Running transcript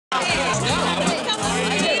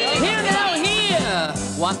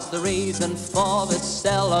what's the reason for this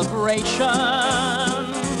celebration?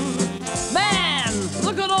 Man,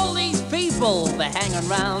 look at all these people, they're hanging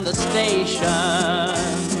around the station.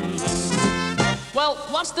 Well,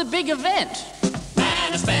 what's the big event?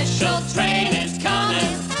 And a special train is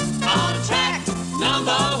coming on track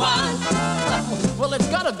number 1. Well, it's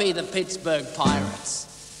gotta be the Pittsburgh Pirates.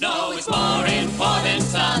 No, it's more important,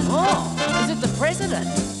 son. Oh, is it the president?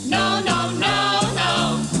 No, no, no,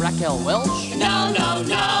 no. Raquel Welch? No, no,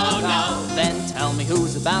 no, no. Then tell me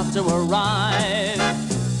who's about to arrive.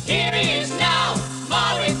 Here he is now,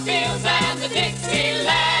 Maurie Fields and the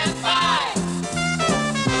Dixieland Five.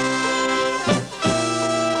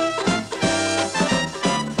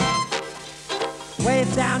 Way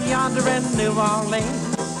down yonder in New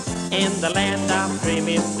Orleans, in the land of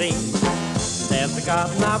dreamy sea, there's the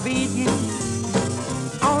Garden of Eden.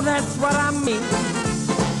 Oh, that's what I mean.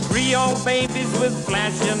 3 old babies with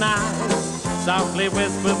flashing eyes, softly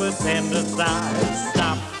whisper with tender sighs.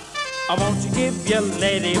 Stop, I want you give your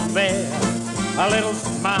lady fair a little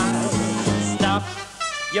smile. Stop,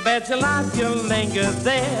 you bet your life you'll linger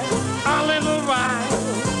there a little while.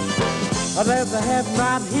 There's a heaven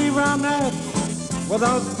right here on earth with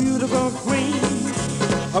those beautiful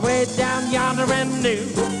queens, way down yonder in New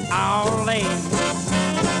Orleans.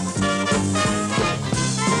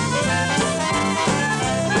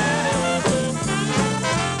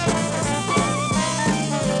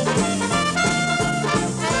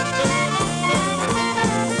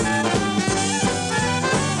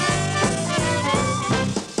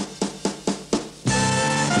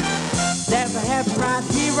 There's a heaven right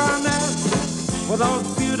here on earth with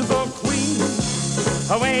those beautiful queens,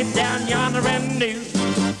 way down yonder in New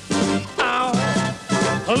Orleans.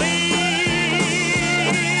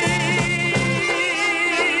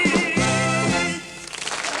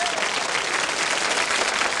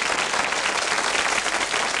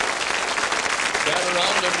 Gather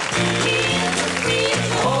round and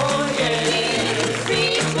Oh yeah,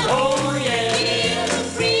 oh yeah,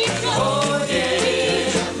 oh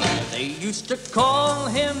yeah. They used to call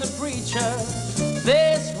him the preacher.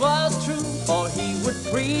 This was true, for he would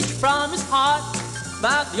preach from his heart.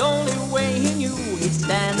 But the only way he knew, he'd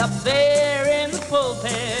stand up there in the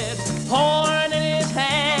pulpit, horn in his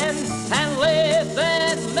hand, and let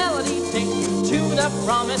that melody take you to the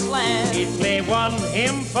promised land. He'd play one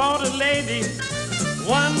hymn for the lady,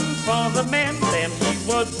 one for the men, then he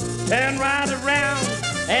would turn right around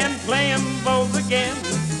and play them both again.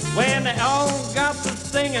 When they all got to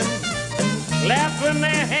singing and clapping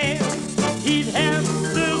their hands, he'd have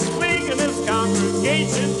to swing in his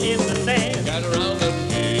congregation in the dance. gather round and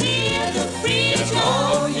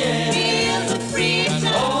Oh yeah.